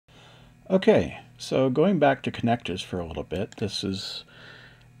Okay, so going back to connectors for a little bit, this is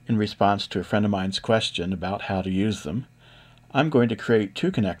in response to a friend of mine's question about how to use them. I'm going to create two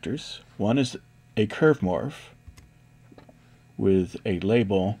connectors. One is a curve morph with a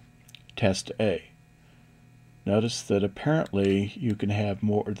label test A. Notice that apparently you can have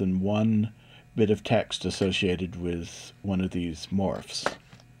more than one bit of text associated with one of these morphs.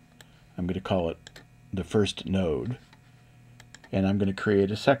 I'm going to call it the first node. And I'm going to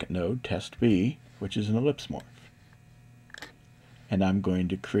create a second node, test B, which is an ellipse morph. And I'm going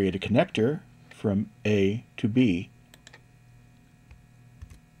to create a connector from A to B.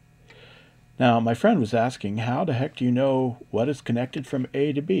 Now, my friend was asking, how the heck do you know what is connected from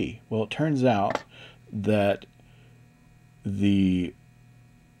A to B? Well, it turns out that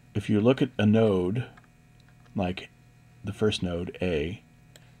if you look at a node, like the first node, A,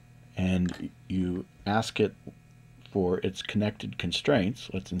 and you ask it for its connected constraints,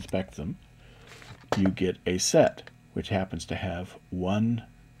 let's inspect them, you get a set which happens to have one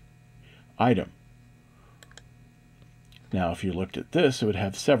item. Now if you looked at this, it would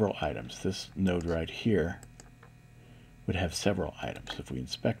have several items. This node right here would have several items. If we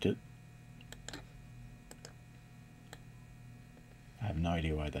inspect it, I have no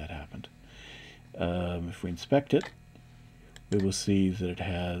idea why that happened. If we inspect it, we will see that it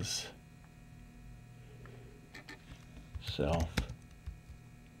has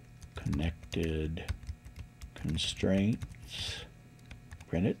self-connected constraints.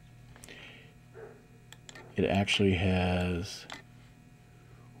 Print it. It actually has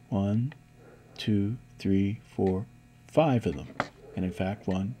 1, 2, 3, 4, 5 of them. And in fact,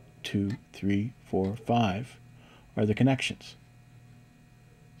 1, 2, 3, 4, 5 are the connections.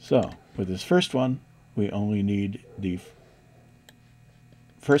 So, with this first one, we only need the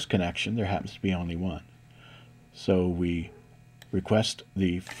first connection. There happens to be only one. So we request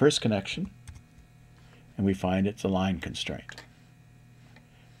the first connection, and we find it's a line constraint.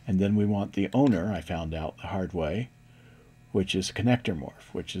 And then we want the owner, I found out the hard way, which is a connector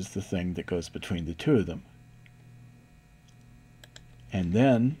morph, which is the thing that goes between the two of them. And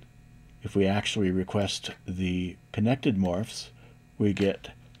then, if we actually request the connected morphs, we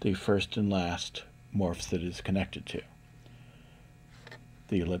get the first and last morphs that is connected to.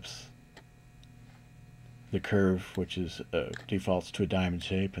 The ellipse, the curve, which is defaults to a diamond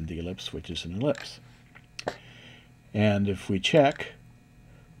shape, and the ellipse, which is an ellipse. And if we check,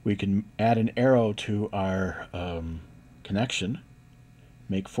 we can add an arrow to our connection,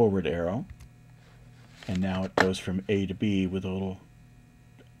 make forward arrow, and now it goes from A to B with a little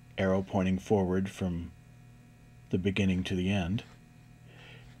arrow pointing forward from the beginning to the end.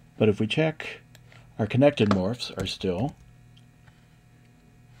 But if we check, our connected morphs are still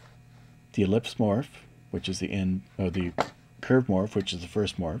the ellipse morph, which is the end, the curve morph, which is the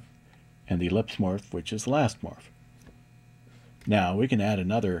first morph, and the ellipse morph, which is the last morph. Now we can add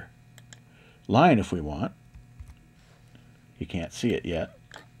another line if we want. You can't see it yet.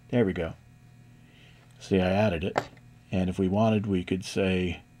 There we go. See, I added it. And if we wanted, we could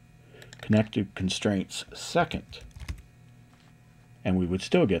say connected constraints second. And we would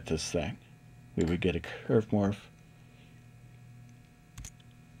still get this thing. We would get a curve morph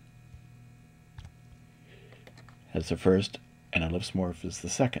as the first, and ellipse morph is the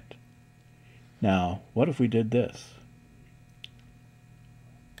second. Now, what if we did this?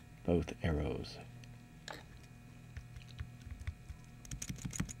 Both arrows.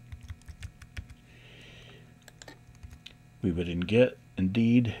 We would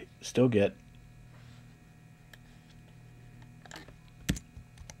indeed still get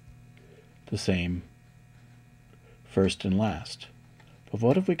the same first and last. But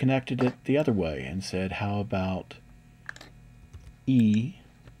what if we connected it the other way and said, how about E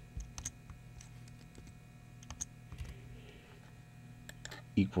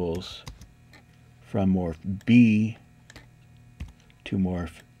equals from morph B to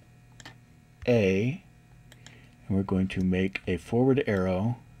morph A, and we're going to make a forward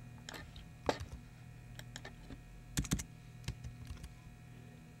arrow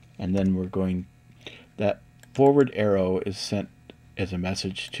and then we're going, that forward arrow is sent as a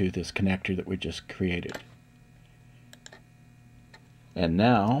message to this connector that we just created. And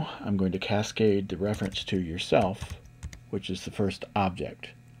now I'm going to cascade the reference to yourself, which is the first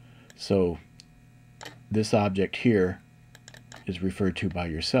object. So this object here is referred to by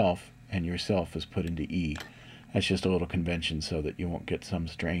yourself, and yourself is put into E. That's just a little convention so that you won't get some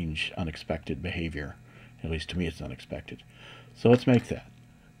strange, unexpected behavior. At least to me it's unexpected. So let's make that.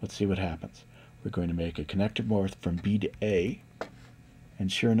 Let's see what happens. We're going to make a connector morph from B to A, and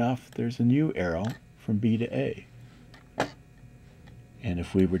sure enough, there's a new arrow from B to A. And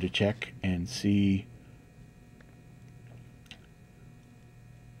if we were to check and see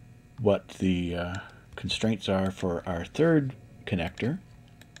what the constraints are for our third connector,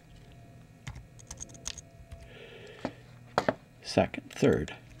 second,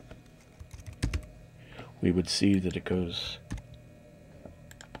 third, we would see that it goes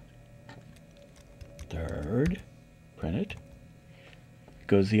third, print it,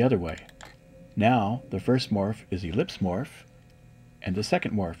 goes the other way. Now the first morph is ellipse morph, and the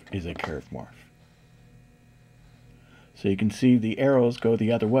second morph is a curve morph. So you can see the arrows go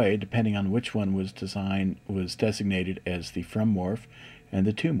the other way depending on which one was designated as the from morph and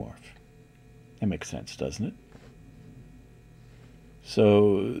the to morph. That makes sense, doesn't it?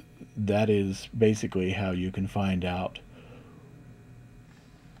 So that is basically how you can find out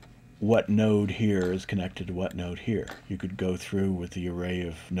what node here is connected to what node here. You could go through with the array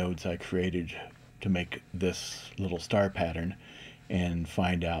of nodes I created to make this little star pattern and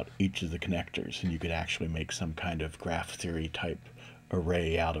find out each of the connectors, and you could actually make some kind of graph theory type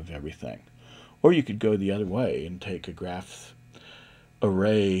array out of everything. Or you could go the other way and take a graph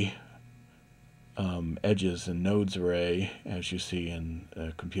array, edges and nodes array, as you see in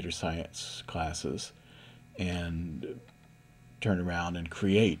computer science classes, and turn around and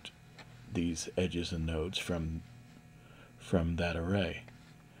create these edges and nodes from that array.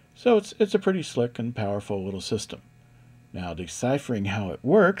 So it's a pretty slick and powerful little system. Now, deciphering how it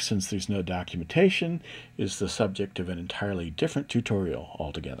works, since there's no documentation, is the subject of an entirely different tutorial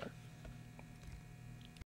altogether.